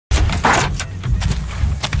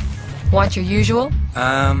Want your usual?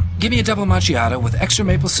 Give me a double macchiato with extra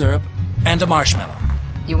maple syrup and a marshmallow.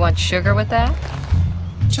 You want sugar with that?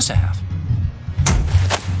 Just a half.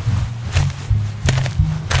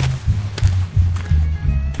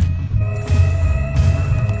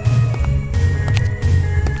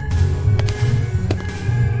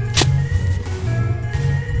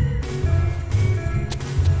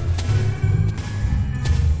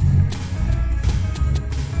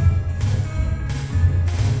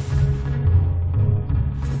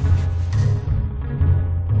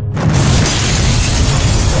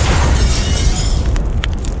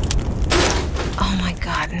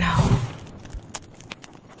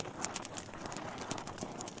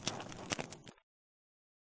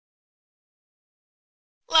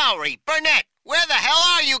 Lowry, Burnett, where the hell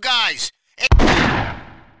are you guys?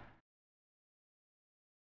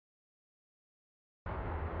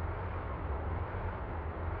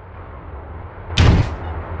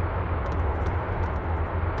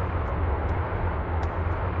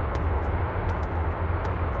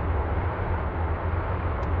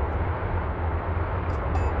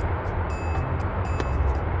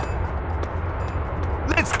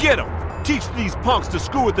 Let's get them! Teach these punks to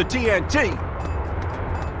screw with the TNT!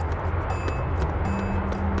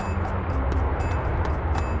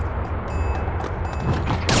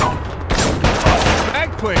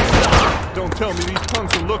 Don't tell me these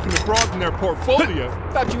punks are looking to broaden their portfolio.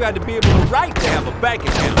 Thought you had to be able to write to have a bank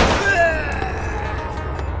account.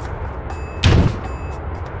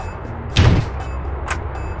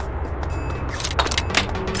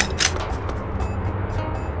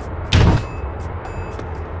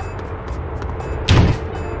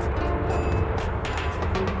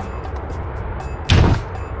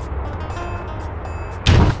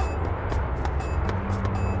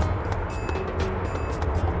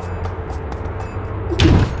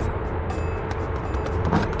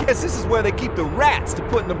 Guess this is where they keep the rats to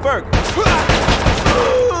put in the burgers.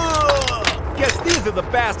 Guess these are the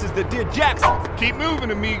bastards that did Jackson. Keep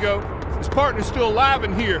moving, amigo. His partner's still alive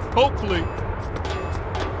in here, hopefully.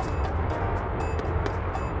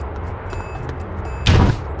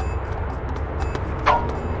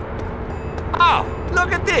 Oh,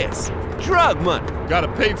 look at this. Drug money. Gotta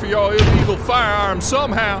pay for y'all illegal firearms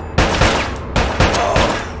somehow.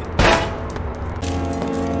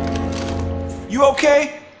 You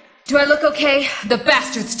okay? Do I look okay? The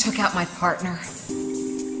bastards took out my partner.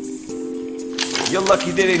 You're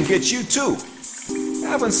lucky they didn't get you too. I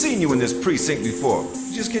haven't seen you in this precinct before.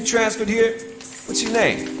 You just get transferred here? What's your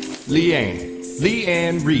name?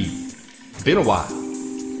 Leanne Reed. Been a while.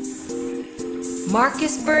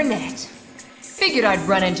 Marcus Burnett. Figured I'd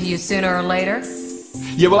run into you sooner or later.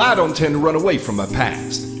 Yeah, well, I don't tend to run away from my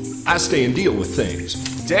past. I stay and deal with things.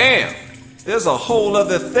 Damn! There's a whole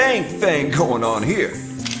other thing going on here.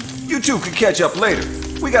 You two can catch up later.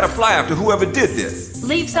 We gotta fly after whoever did this.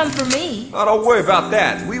 Leave some for me. Oh, don't worry about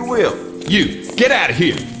that. We will. You, get out of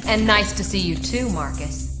here! And nice to see you too,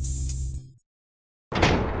 Marcus.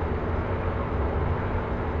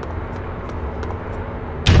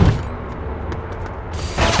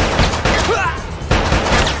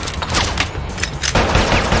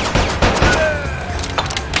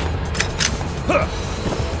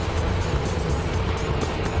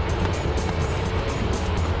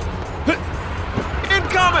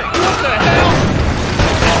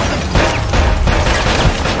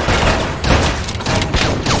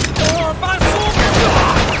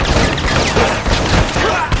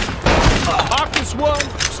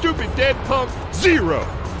 Zero.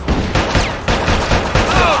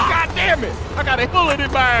 Oh, God damn it! I got a bullet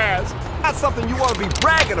in my ass. That's something you want to be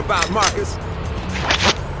bragging about, Marcus.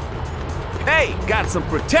 Hey, got some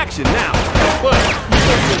protection now. What? You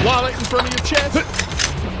put your wallet in front of your chest?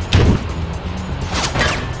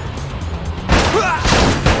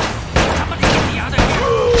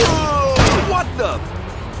 What the?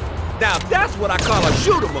 Now that's what I call a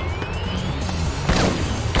shoot 'em up.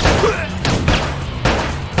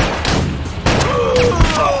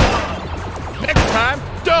 Next time,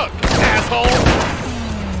 duck, asshole!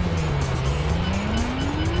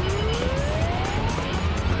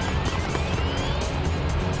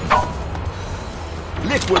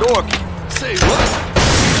 Liquid orchid. Say what?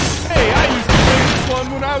 Hey, I used to play this one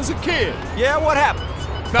when I was a kid. Yeah, what happened?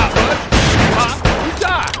 Not much. Pop, you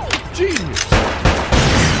died. Genius.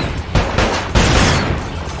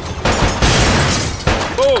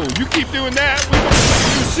 Oh, you keep doing that, we're gonna put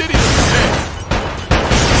New City in your head.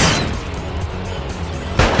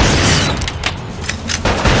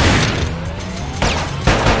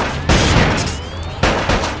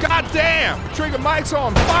 God damn! Trigger Mike's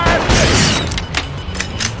on fire today.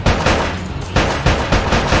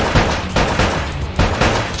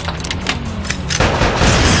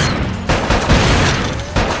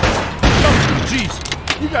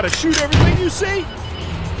 gotta shoot everything you see?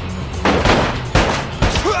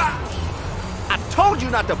 I told you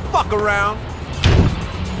not to fuck around.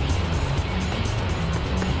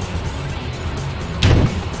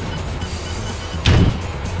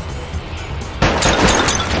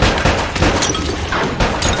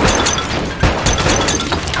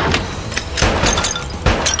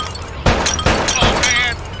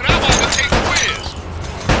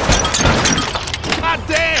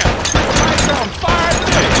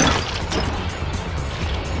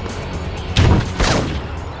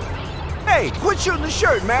 Hey, quit shooting the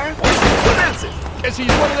shirt, man. What is it? Guess he's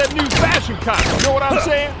one of them new fashion cops. You know what I'm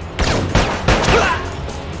saying?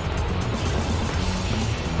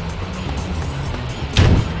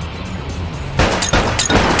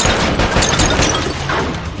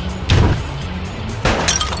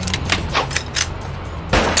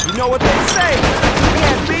 You know what they say? You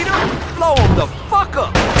can't beat him? Blow him the fuck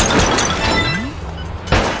up.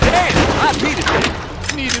 Damn, I beat it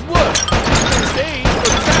then. Needed what? First aid, or the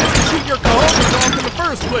guys to shoot your cojones off in the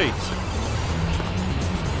first place?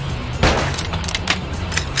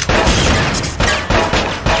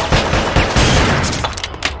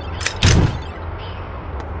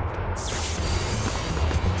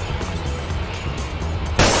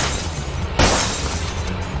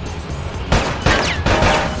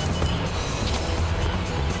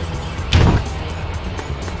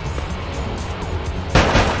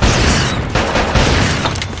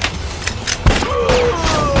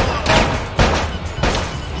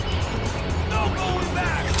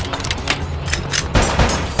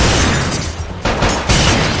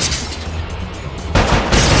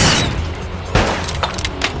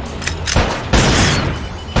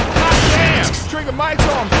 The mic's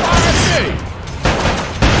on fire today.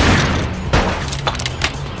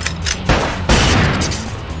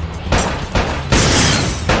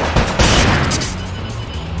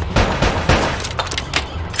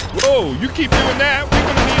 Whoa, you keep doing that, we're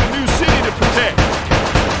gonna need a new city to protect.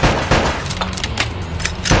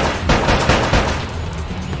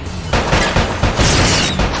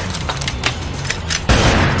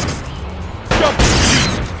 Jump,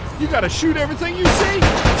 you gotta shoot everything you see?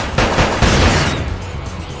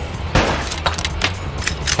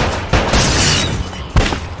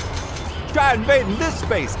 Try invading this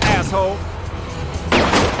space, asshole.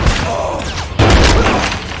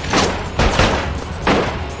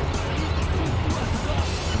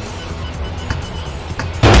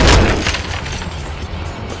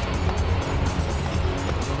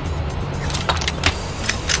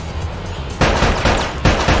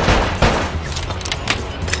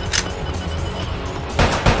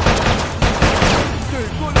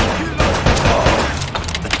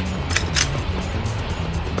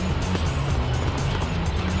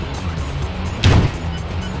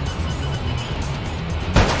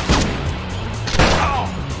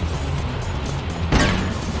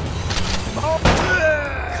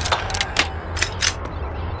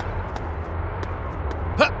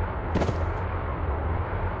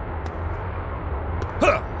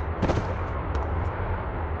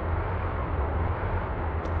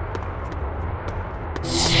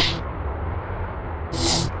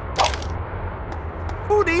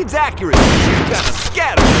 Who needs accuracy? You gotta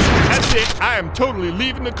scatter. That's it, I am totally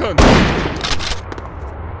leaving the country.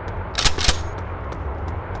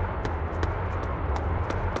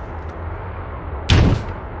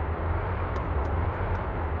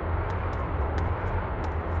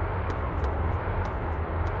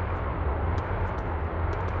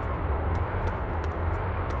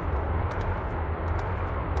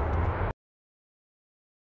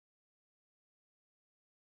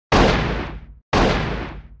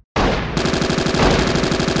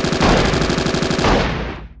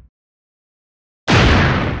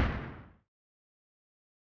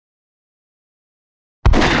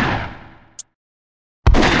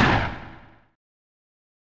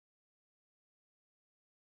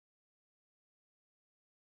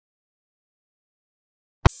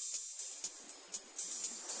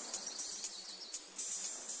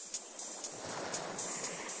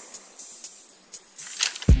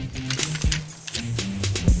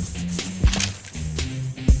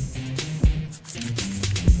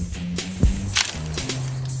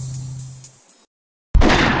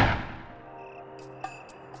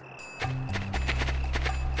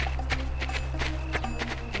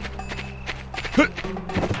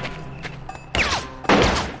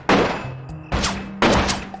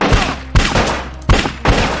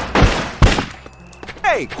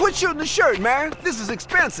 Hey, quit shooting the shirt, man. This is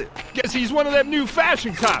expensive. Guess he's one of them new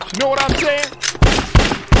fashion cops. You know what I'm saying?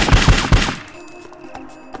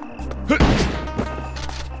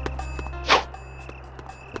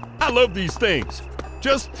 love these things.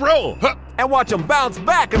 Just throw 'em. Huh. And watch them bounce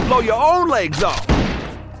back and blow your own legs off.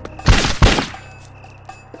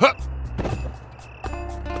 Huh.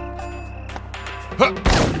 Huh.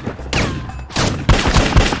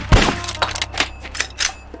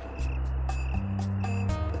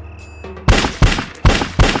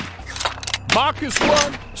 Marcus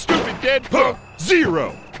 1, stupid dead punk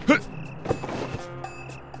 0. Huh.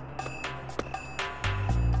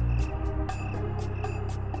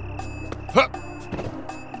 Huh.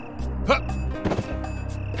 Huh.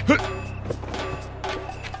 Huh.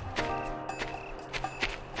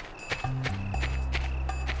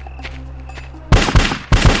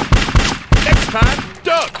 Next time,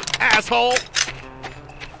 duck, asshole!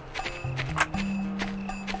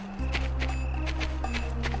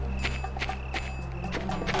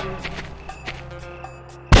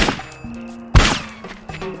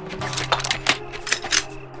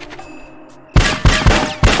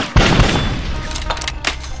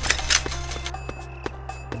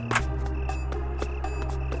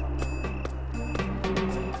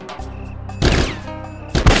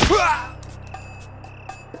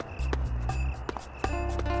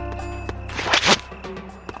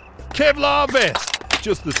 Kevlar vest.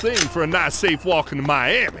 Just the thing for a nice safe walk into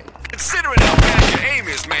Miami. Considering how bad your aim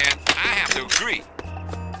is, man, I have to agree.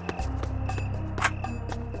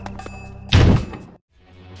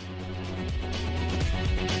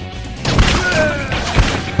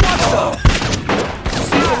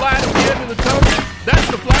 See the light at the end of the tunnel? That's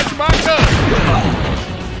the flash of my gun.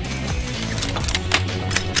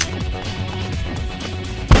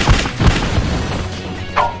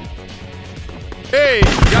 Hey,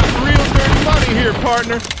 got real dirty money here,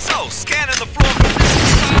 partner. So, scanning the floor for this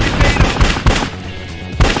finally paid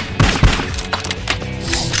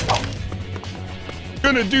off.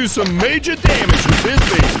 Gonna do some major damage with this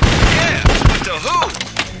baby. Yeah, but to who?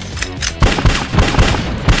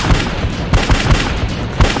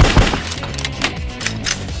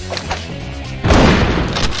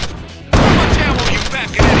 How much ammo you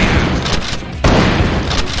packing anyhow?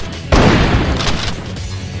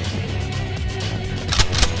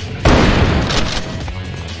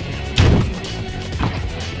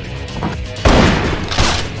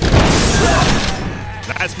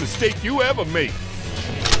 Last mistake you ever made.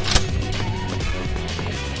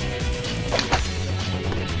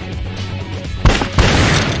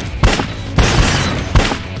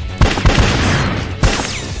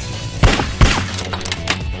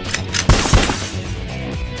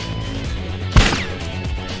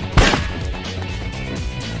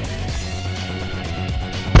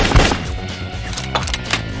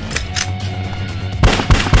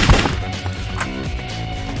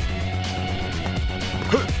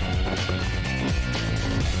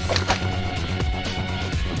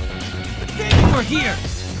 We're here.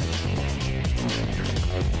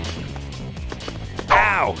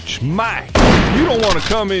 Ouch, Mike. You don't want to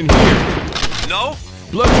come in here. No?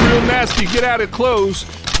 Blood's real nasty. Get out of clothes.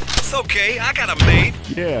 It's okay, I got a maid.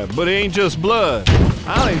 Yeah, but it ain't just blood.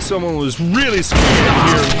 I think someone was really scared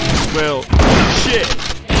here. Well, shit.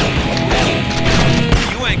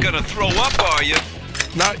 You ain't gonna throw up, are you?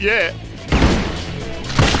 Not yet.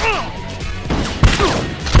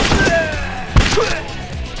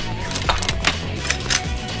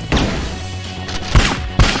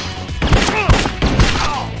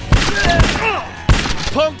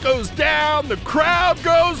 Punk goes down, the crowd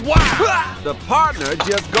goes wild. The partner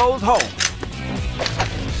just goes home.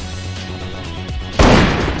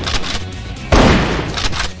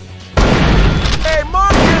 Hey,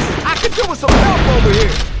 Marcus, I could do with some help over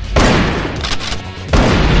here.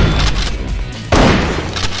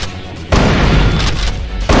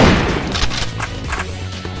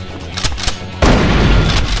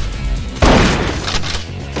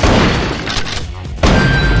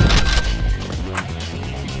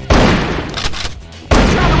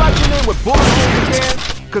 With bullet holes again?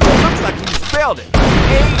 Cause it looks like you spelled it.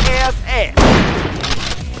 A-S-S.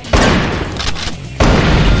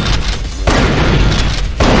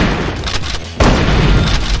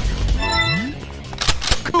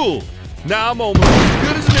 Cool. Now I'm almost as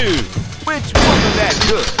good as new. Which wasn't that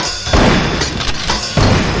good.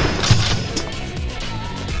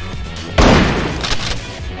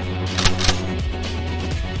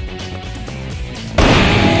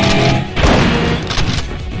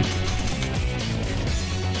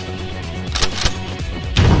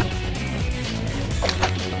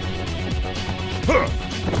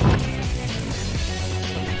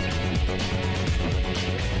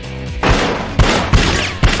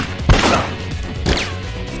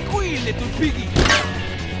 Little piggy.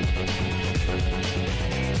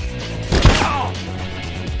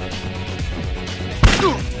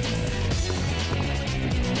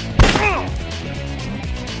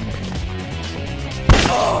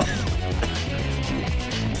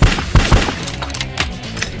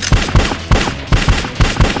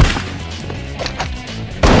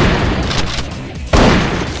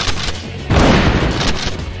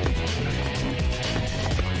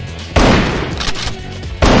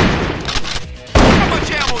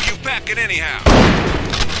 talking anyhow?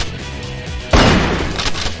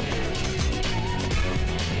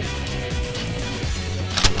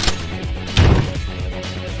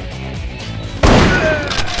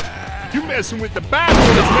 You messing with the bad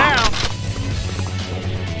boys now.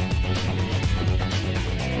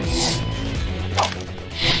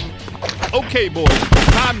 Okay, boys,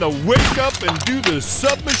 time to wake up and do the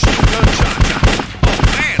submachine gun shot. Oh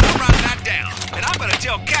man, I'm writing that down. And I'm gonna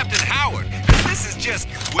tell Captain Howard, because this is just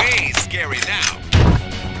way scary now.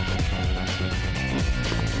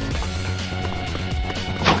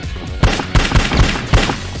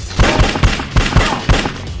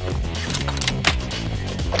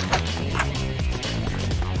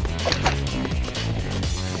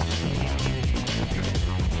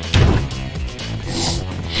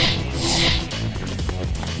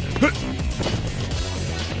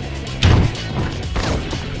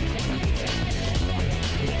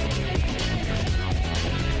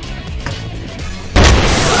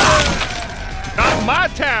 My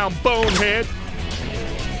town, bonehead!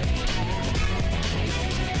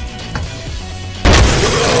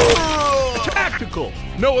 Tactical!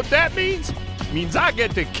 Know what that means? Means I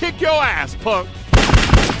get to kick your ass, punk!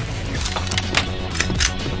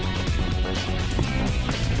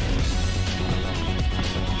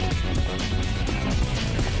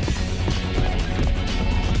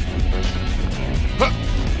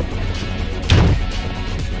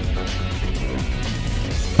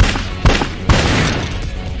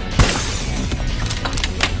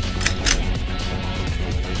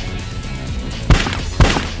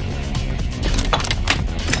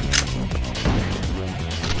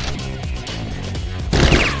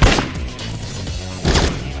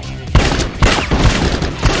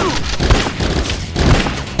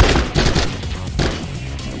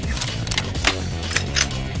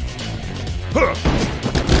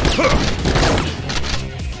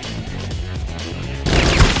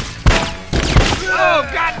 Oh,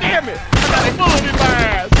 God damn it! I got a bullet in my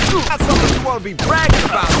ass! That's something you want to be bragging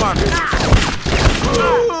about, Marcus. Tactical!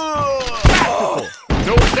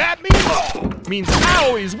 Know what that means? Means I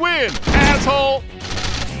always win, asshole!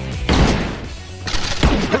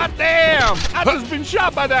 God damn! I just been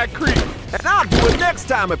shot by that creep! And I'll do it next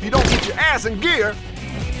time if you don't get your ass in gear.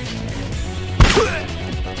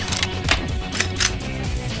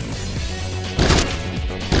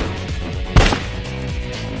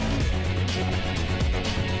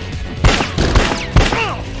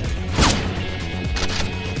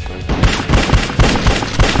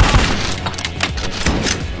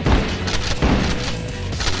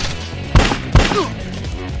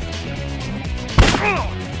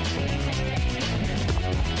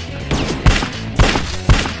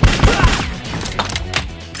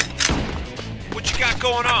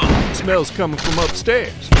 Going on? Smells coming from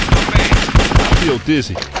upstairs. Oh man, I feel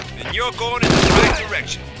dizzy. then you're going in the right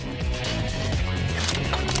direction.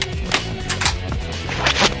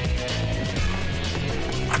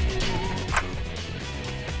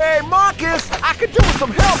 Hey, Marcus, I could do with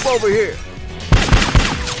some help over here.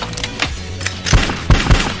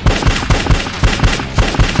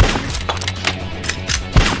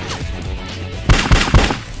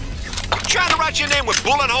 You trying to write your name with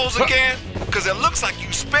bullet holes again? Because it looks like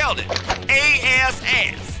you spelled it.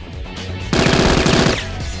 A-S-S.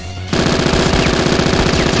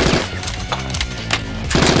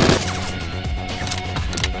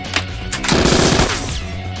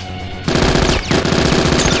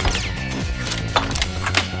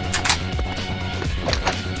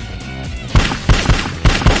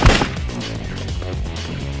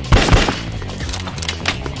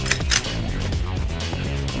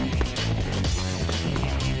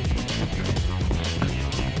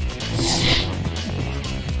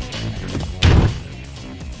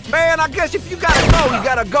 Man, I guess if you gotta go, you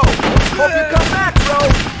gotta go. Hope you come back, bro.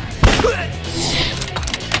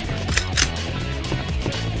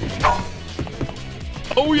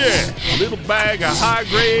 Oh yeah, little bag of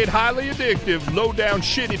high-grade, highly addictive, low-down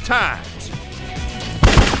shitty times.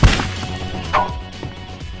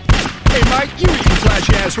 Hey Mike, you eatin'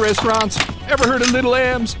 flashy-ass restaurants? Ever heard of Little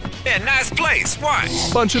M's? Yeah, nice place. Why?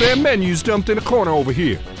 Bunch of them menus dumped in a corner over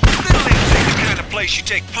here. Little M's ain't the kind of place you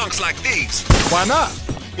take punks like these. Why not?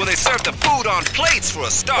 Well, they serve the food on plates for a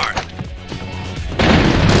start.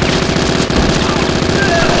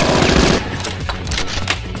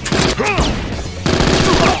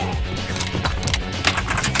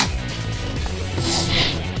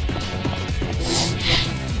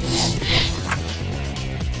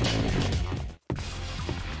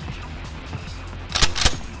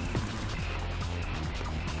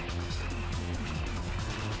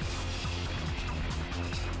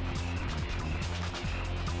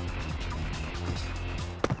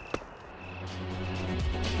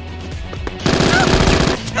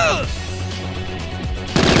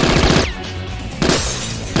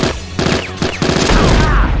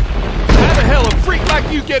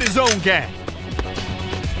 get his own gang.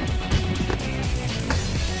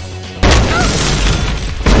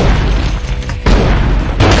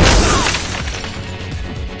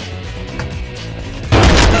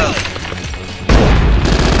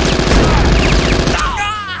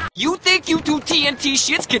 You think you two TNT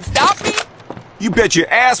shits can stop me? You bet your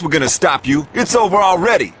ass we're gonna stop you. It's over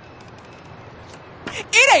already.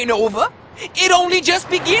 It ain't over. It only just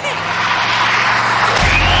beginning.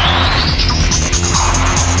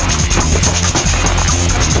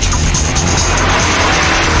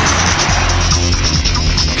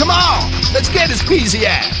 Come on, let's get his peasy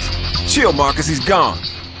ass. Chill, Marcus, he's gone.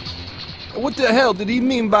 What the hell did he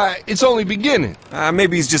mean by it's only beginning?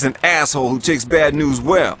 Maybe he's just an asshole who takes bad news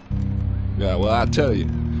well. Yeah, well, I tell you,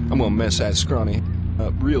 I'm gonna mess that scrawny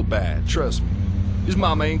up real bad, trust me. His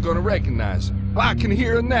mama ain't gonna recognize him. I can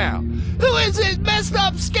hear her now. Who is this messed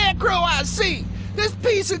up scarecrow I see? This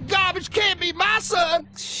piece of garbage can't be my son!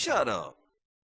 Shut up.